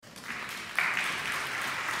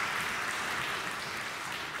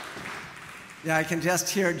Yeah, I can just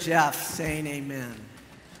hear Jeff saying amen.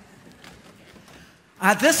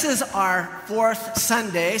 This is our fourth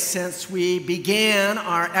Sunday since we began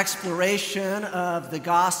our exploration of the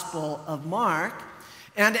Gospel of Mark.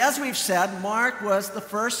 And as we've said, Mark was the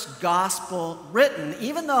first gospel written,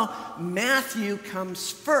 even though Matthew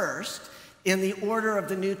comes first in the order of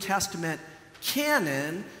the New Testament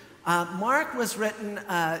canon. Mark was written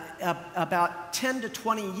about 10 to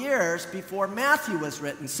 20 years before Matthew was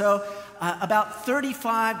written, so about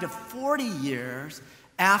 35 to 40 years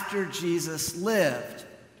after Jesus lived.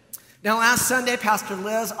 Now, last Sunday, Pastor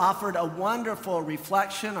Liz offered a wonderful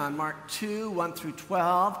reflection on Mark 2, 1 through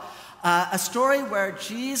 12, a story where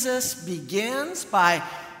Jesus begins by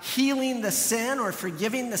healing the sin or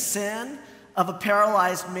forgiving the sin of a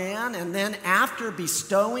paralyzed man, and then after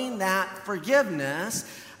bestowing that forgiveness,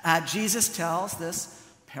 Jesus tells this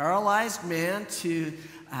paralyzed man to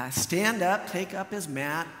stand up, take up his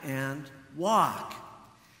mat, and walk.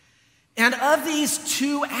 And of these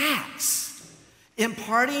two acts,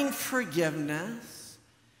 imparting forgiveness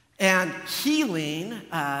and healing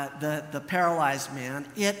the paralyzed man,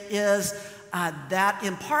 it is that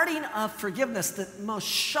imparting of forgiveness that most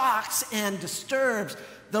shocks and disturbs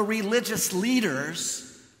the religious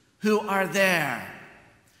leaders who are there.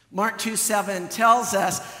 Mark 2:7 tells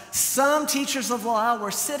us some teachers of the law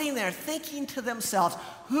were sitting there thinking to themselves,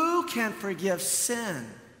 who can forgive sin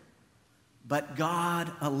but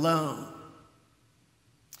God alone?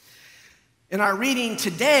 In our reading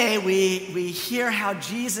today, we hear how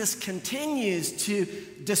Jesus continues to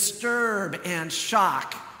disturb and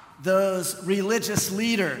shock those religious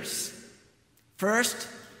leaders. First,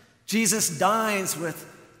 Jesus dines with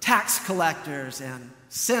tax collectors and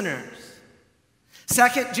sinners.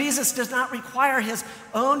 Second, Jesus does not require his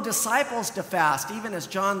own disciples to fast, even as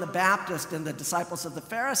John the Baptist and the disciples of the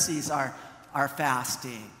Pharisees are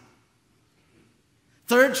fasting.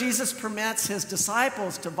 Third, Jesus permits his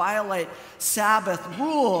disciples to violate Sabbath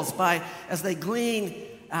rules as they glean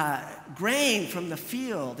grain from the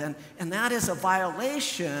field, and that is a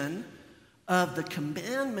violation of the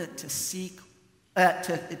commandment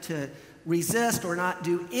to resist or not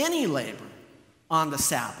do any labor on the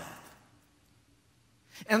Sabbath.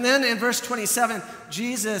 And then in verse 27,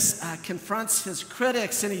 Jesus confronts his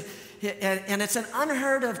critics, and it's an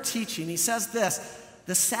unheard of teaching. He says this: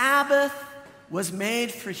 the Sabbath was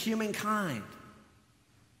made for humankind,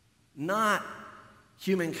 not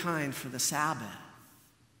humankind for the Sabbath.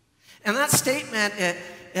 And that statement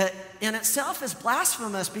in itself is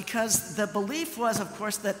blasphemous, because the belief was, of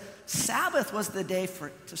course, that Sabbath was the day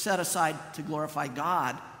to set aside to glorify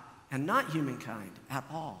God and not humankind at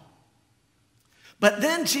all. But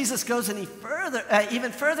then Jesus goes even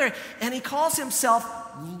further, and he calls himself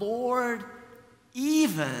Lord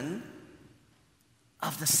even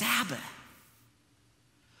of the Sabbath,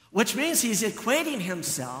 which means he's equating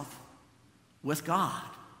himself with God.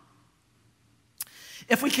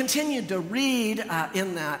 If we continued to read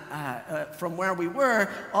in that from where we were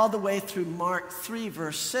all the way through Mark 3,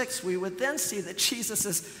 verse 6, we would then see that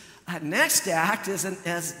Jesus' next act is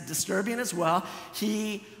as disturbing as well.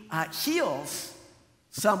 He heals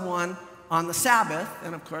someone on the Sabbath,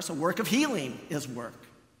 and of course, a work of healing is work.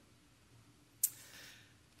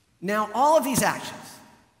 Now, all of these actions,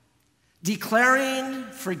 declaring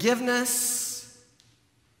forgiveness,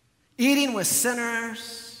 eating with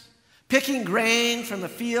sinners, picking grain from the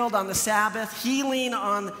field on the Sabbath, healing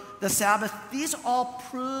on the Sabbath, these all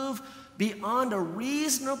prove beyond a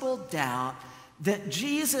reasonable doubt that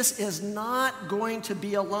Jesus is not going to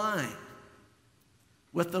be aligned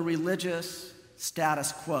with the religious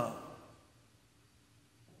status quo.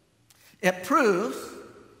 It proves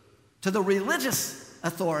to the religious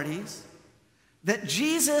authorities that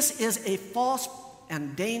Jesus is a false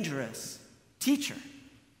and dangerous teacher.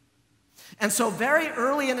 And so very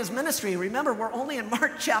early in his ministry, remember, we're only in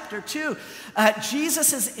Mark chapter 2,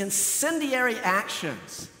 Jesus' incendiary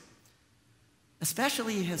actions,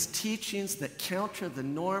 especially his teachings that counter the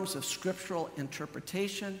norms of scriptural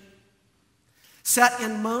interpretation, set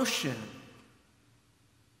in motion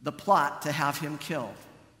the plot to have him killed.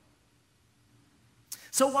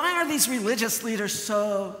 So why are these religious leaders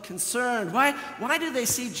so concerned? Why do they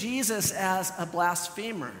see Jesus as a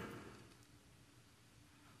blasphemer?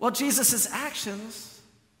 Well, Jesus' actions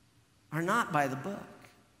are not by the book.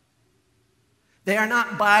 They are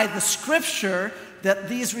not by the scripture that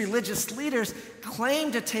these religious leaders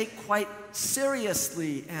claim to take quite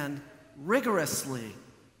seriously and rigorously.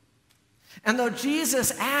 And though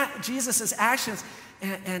Jesus' actions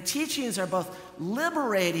and teachings are both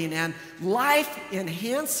liberating and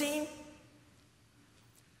life-enhancing,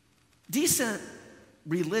 decent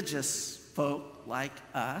religious folk like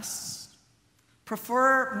us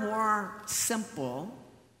prefer more simple,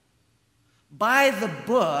 by the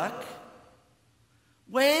book,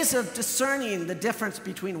 ways of discerning the difference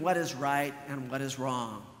between what is right and what is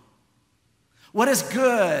wrong, what is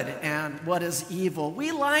good and what is evil.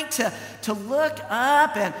 We like to look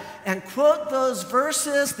up and quote those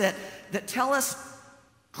verses that tell us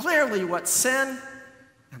clearly what's sin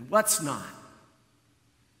and what's not.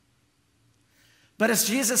 But as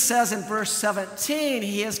Jesus says in verse 17,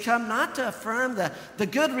 he has come not to affirm the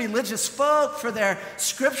good religious folk for their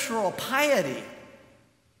scriptural piety.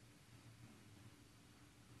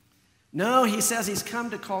 No, he says he's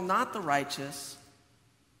come to call not the righteous,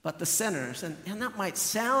 but the sinners. And that might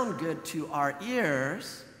sound good to our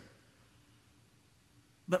ears,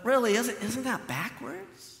 but really, isn't that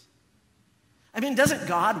backwards? I mean, doesn't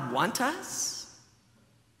God want us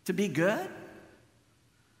to be good?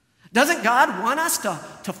 Doesn't God want us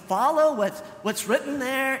to follow what's written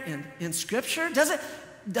there in Scripture?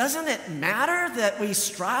 Doesn't it matter that we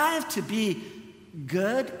strive to be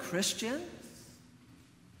good Christians?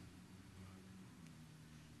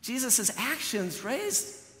 Jesus' actions raised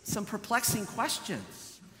some perplexing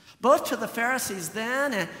questions, both to the Pharisees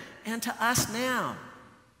then and to us now.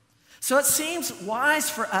 So it seems wise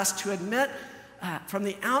for us to admit from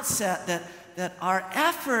the outset that our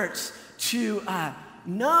efforts to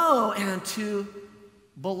know and to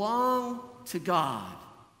belong to God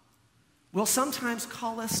will sometimes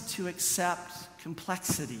call us to accept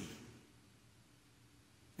complexity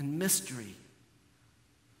and mystery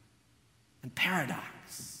and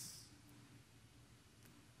paradox.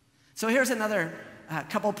 So here's another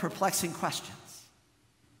couple perplexing questions.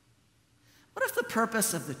 What if the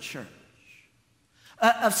purpose of the church,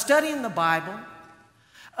 of studying the Bible,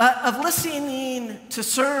 of listening to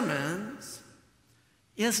sermons,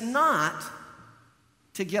 is not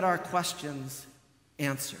to get our questions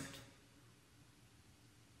answered,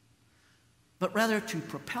 but rather to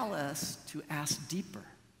propel us to ask deeper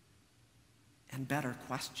and better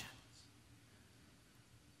questions?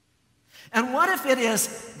 And what if it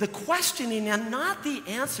is the questioning and not the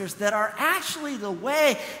answers that are actually the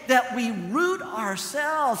way that we root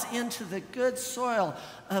ourselves into the good soil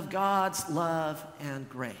of God's love and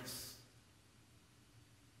grace?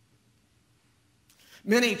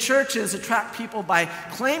 Many churches attract people by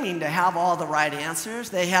claiming to have all the right answers.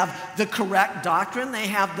 They have the correct doctrine. They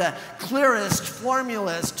have the clearest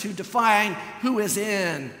formulas to define who is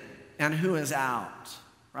in and who is out,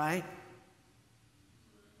 right?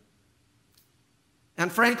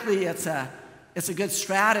 And frankly, it's a good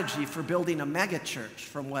strategy for building a megachurch,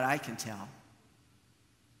 from what I can tell.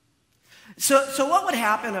 So what would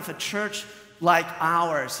happen if a church like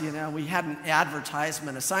ours, we had an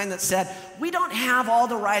advertisement, a sign that said, "We don't have all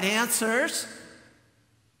the right answers.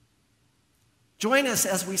 Join us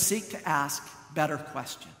as we seek to ask better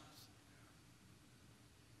questions"?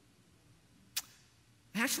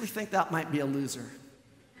 I actually think that might be a loser.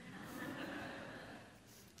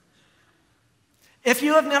 If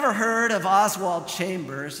you have never heard of Oswald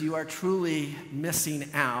Chambers, you are truly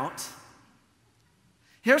missing out.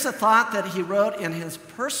 Here's a thought that he wrote in his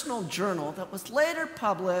personal journal that was later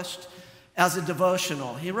published as a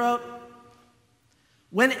devotional. He wrote,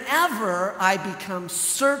 "Whenever I become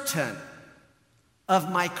certain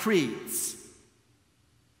of my creeds,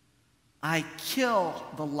 I kill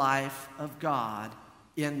the life of God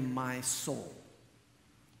in my soul.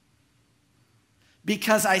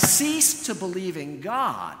 Because I cease to believe in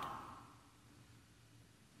God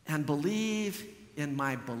and believe in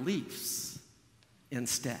my beliefs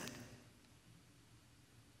instead."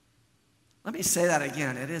 Let me say that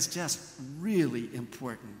again. It is just really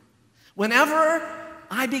important. Whenever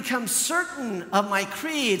I become certain of my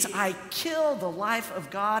creeds, I kill the life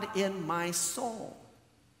of God in my soul.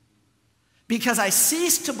 Because I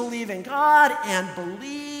cease to believe in God and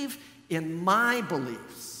believe in my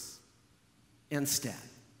beliefs instead.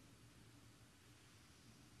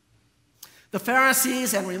 The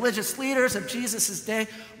Pharisees and religious leaders of Jesus' day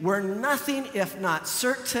were nothing if not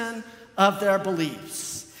certain of their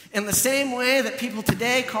beliefs. In the same way that people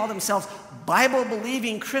today call themselves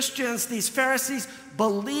Bible-believing Christians, these Pharisees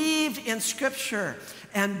believed in Scripture.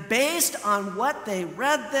 And based on what they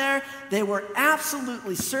read there, they were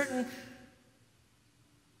absolutely certain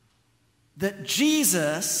that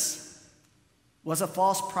Jesus was a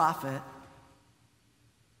false prophet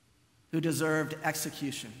who deserved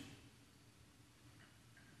execution.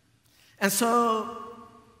 And so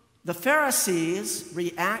the Pharisees'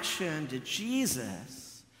 reaction to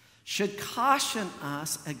Jesus should caution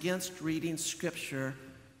us against reading Scripture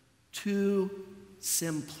too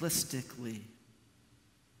simplistically.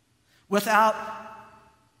 without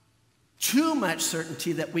too much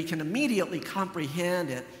certainty that we can immediately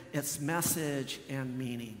comprehend its message and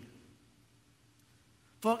meaning.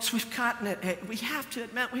 Folks, we have to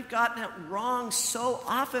admit, we've gotten it wrong so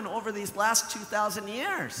often over these last 2,000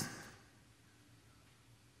 years.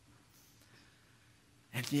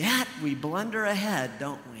 And yet, we blunder ahead,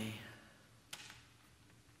 don't we?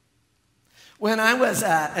 When I was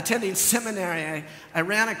attending seminary, I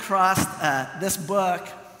ran across this book.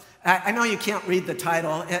 I know you can't read the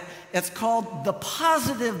title. It's called The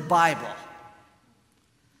Positive Bible.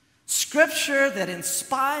 Scripture that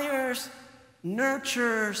inspires,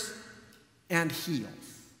 nurtures, and heals.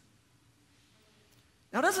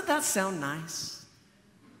 Now, doesn't that sound nice?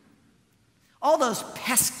 All those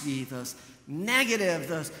pesky, those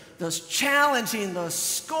negative, those challenging, those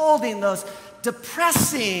scolding, those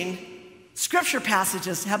depressing Scripture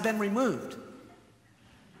passages have been removed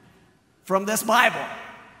from this Bible.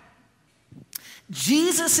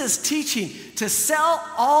 Jesus is teaching to sell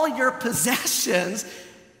all your possessions,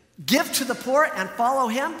 give to the poor, and follow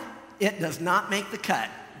him. It does not make the cut.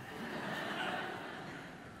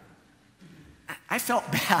 I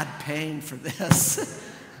felt bad paying for this.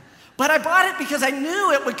 But I bought it because I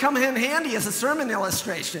knew it would come in handy as a sermon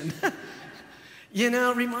illustration.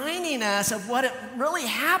 Reminding us of what it really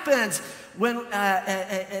happens when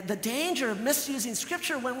the danger of misusing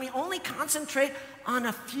Scripture when we only concentrate on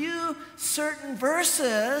a few certain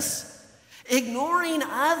verses, ignoring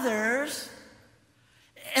others,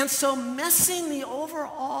 and so missing the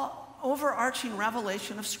overarching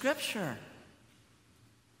revelation of Scripture.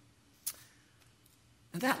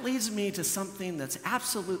 And that leads me to something that's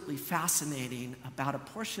absolutely fascinating about a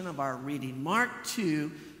portion of our reading, Mark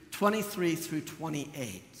 2, 23 through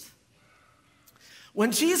 28.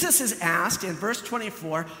 When Jesus is asked in verse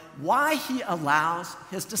 24 why he allows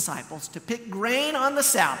his disciples to pick grain on the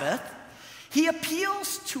Sabbath, he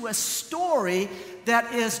appeals to a story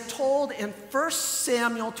that is told in 1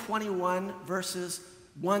 Samuel 21, verses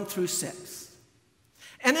 1 through 6.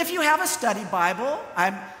 And if you have a study Bible,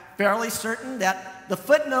 I'm fairly certain that the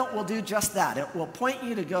footnote will do just that. It will point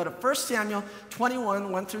you to go to 1 Samuel 21,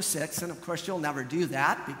 1 through 6, and of course you'll never do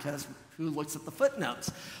that because who looks at the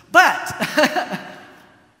footnotes? But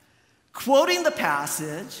quoting the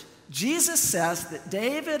passage, Jesus says that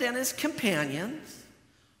David and his companions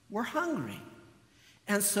were hungry.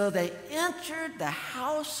 And so they entered the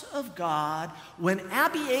house of God when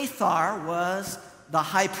Abiathar was the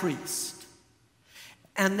high priest.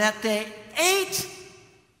 And that they ate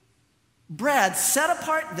bread set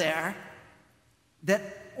apart there that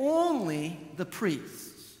only the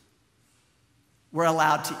priests were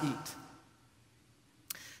allowed to eat.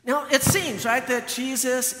 Now, it seems, right, that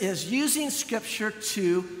Jesus is using Scripture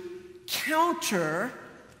to counter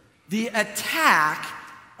the attack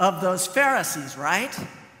of those Pharisees, right?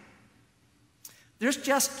 There's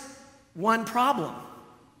just one problem.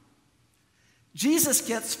 Jesus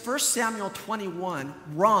gets 1 Samuel 21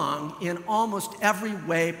 wrong in almost every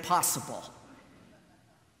way possible.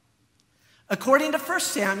 According to 1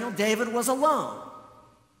 Samuel, David was alone.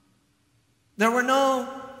 There were no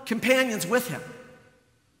companions with him.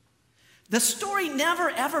 The story never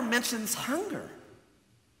ever mentions hunger.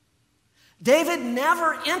 David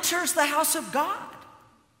never enters the house of God.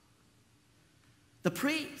 The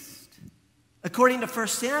priest, according to 1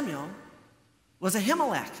 Samuel, was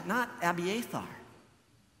Ahimelech, not Abiathar.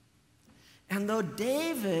 And though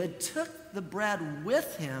David took the bread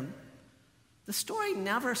with him, the story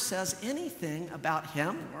never says anything about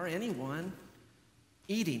him or anyone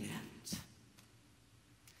eating it.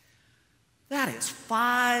 That is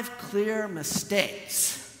 5 clear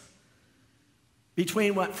mistakes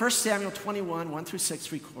between what 1 Samuel 21, 1 through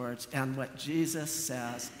 6 records and what Jesus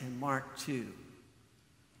says in Mark 2,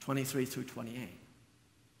 23 through 28.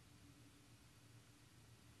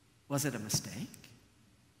 Was it a mistake?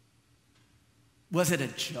 Was it a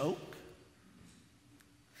joke?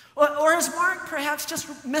 Or is Mark perhaps just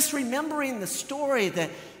misremembering the story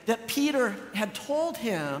that Peter had told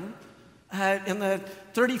him in the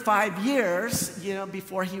 35 years,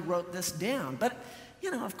 before he wrote this down? But,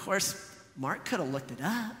 of course, Mark could have looked it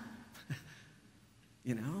up,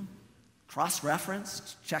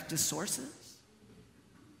 cross-referenced, checked his sources.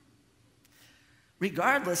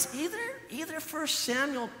 Regardless, either 1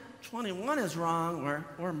 Samuel 21 is wrong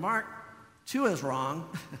or Mark 2 is wrong.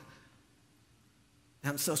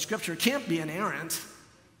 And so Scripture can't be inerrant.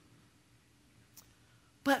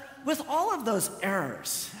 But with all of those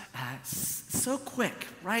errors, so quick,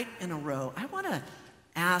 right in a row, I want to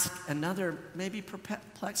ask another maybe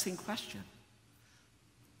perplexing question.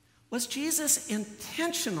 Was Jesus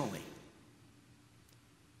intentionally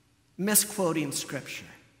Misquoting Scripture.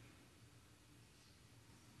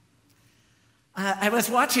 I was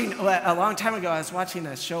watching, a long time ago, I was watching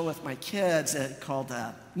a show with my kids called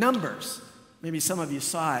Numbers. Maybe some of you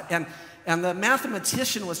saw it. And the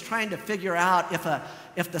mathematician was trying to figure out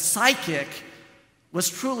if the psychic was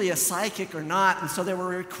truly a psychic or not. And so they were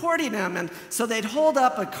recording him. And so they'd hold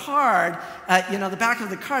up a card, the back of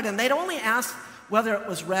the card, and they'd only ask whether it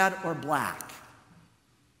was red or black.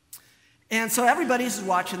 And so everybody's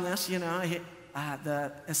watching this,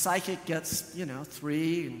 the psychic gets,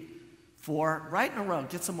 3 and 4 right in a row,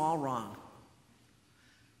 gets them all wrong.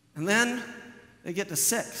 And then they get to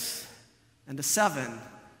 6 and to 7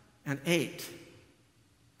 and 8,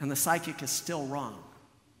 and the psychic is still wrong.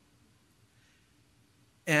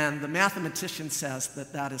 And the mathematician says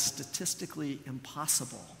that is statistically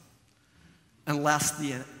impossible unless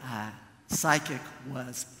the psychic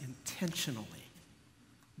was intentionally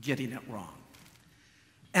getting it wrong.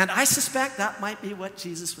 And I suspect that might be what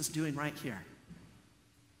Jesus was doing right here.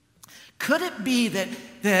 Could it be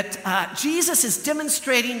that Jesus is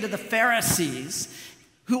demonstrating to the Pharisees,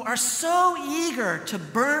 who are so eager to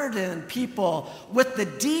burden people with the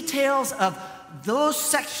details of those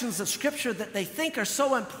sections of Scripture that they think are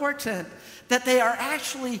so important, that they are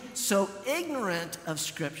actually so ignorant of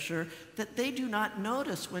Scripture that they do not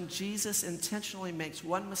notice when Jesus intentionally makes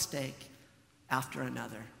one mistake after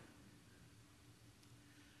another?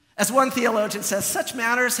 As one theologian says, such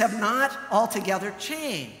matters have not altogether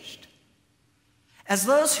changed, as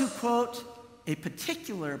those who quote a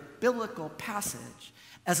particular biblical passage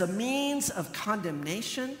as a means of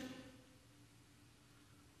condemnation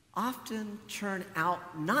often turn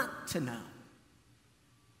out not to know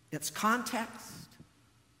its context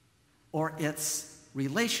or its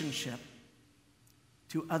relationship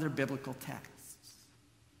to other biblical texts.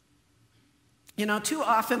 Too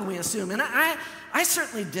often we assume, and I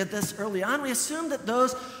certainly did this early on, we assume that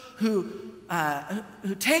those who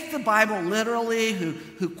take the Bible literally,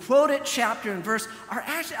 who quote it chapter and verse,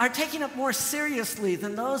 are taking it more seriously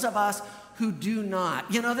than those of us who do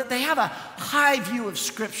not. That they have a high view of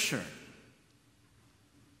Scripture.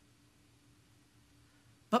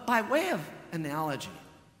 But by way of analogy,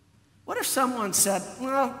 what if someone said,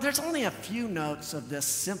 well, there's only a few notes of this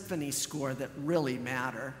symphony score that really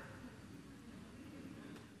matter,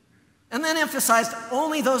 and then emphasized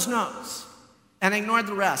only those notes and ignored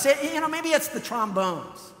the rest? Maybe it's the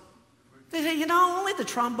trombones. They say, only the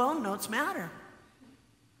trombone notes matter.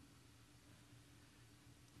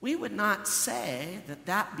 We would not say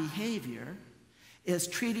that behavior is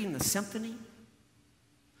treating the symphony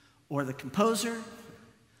or the composer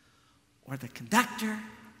or the conductor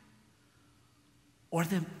or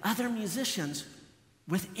the other musicians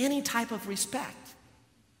with any type of respect.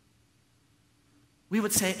 We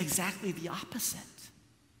would say exactly the opposite.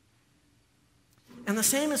 And the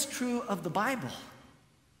same is true of the Bible.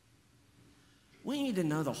 We need to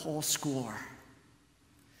know the whole score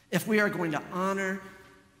if we are going to honor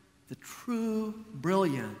the true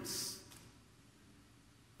brilliance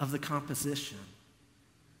of the composition,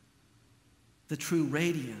 the true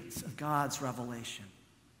radiance of God's revelation.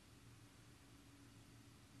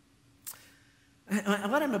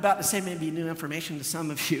 What I'm about to say may be new information to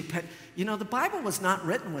some of you, but the Bible was not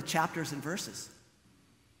written with chapters and verses.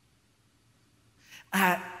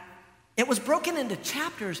 It was broken into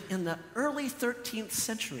chapters in the early 13th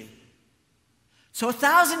century. So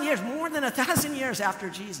 1,000 years, more than 1,000 years after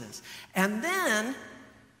Jesus. And then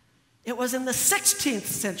it was in the 16th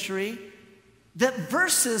century that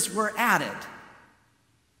verses were added.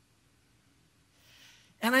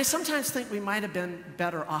 And I sometimes think we might have been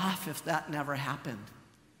better off if that never happened.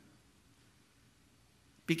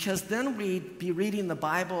 Because then we'd be reading the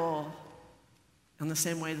Bible in the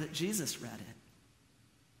same way that Jesus read it.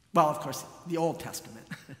 Well, of course, the Old Testament.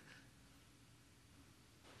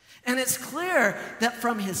 And it's clear that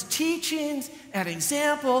from his teachings and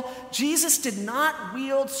example, Jesus did not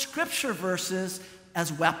wield Scripture verses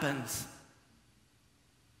as weapons.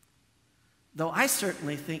 Though I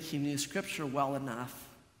certainly think he knew Scripture well enough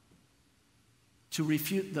to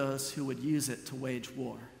refute those who would use it to wage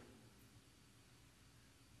war.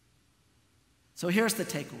 So here's the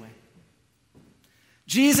takeaway.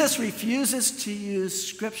 Jesus refuses to use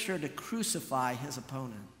Scripture to crucify his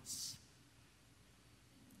opponents.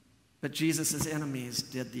 But Jesus' enemies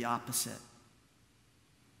did the opposite.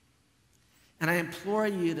 And I implore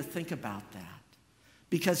you to think about that.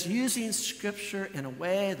 Because using Scripture in a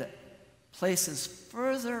way that places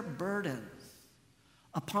further burdens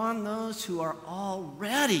upon those who are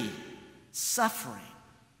already suffering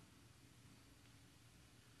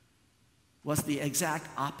was the exact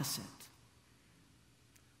opposite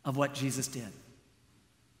of what Jesus did.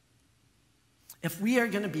 If we are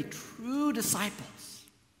going to be true disciples,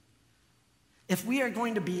 if we are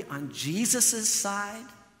going to be on Jesus' side,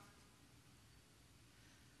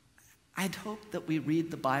 I'd hope that we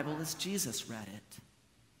read the Bible as Jesus read it,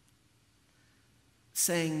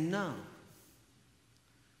 saying no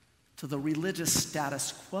to the religious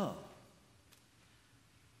status quo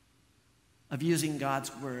of using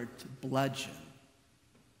God's word to bludgeon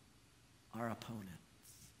our opponents.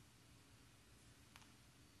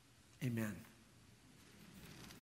 Amen.